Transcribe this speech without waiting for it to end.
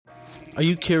Are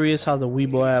you curious how the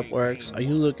weebo app works? Are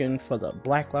you looking for the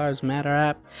Black Lives Matter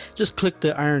app? Just click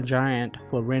the Iron Giant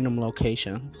for random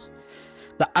locations.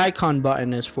 The icon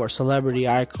button is for celebrity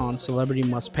icons. Celebrity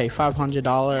must pay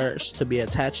 $500 to be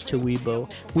attached to Weebo.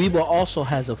 Weebo also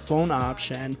has a phone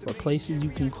option for places you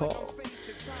can call.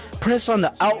 Press on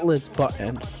the outlets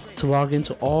button to log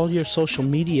into all your social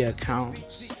media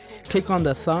accounts. Click on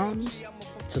the thumbs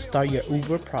to start your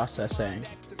Uber processing.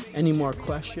 Any more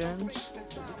questions?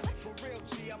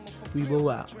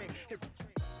 Weebo out.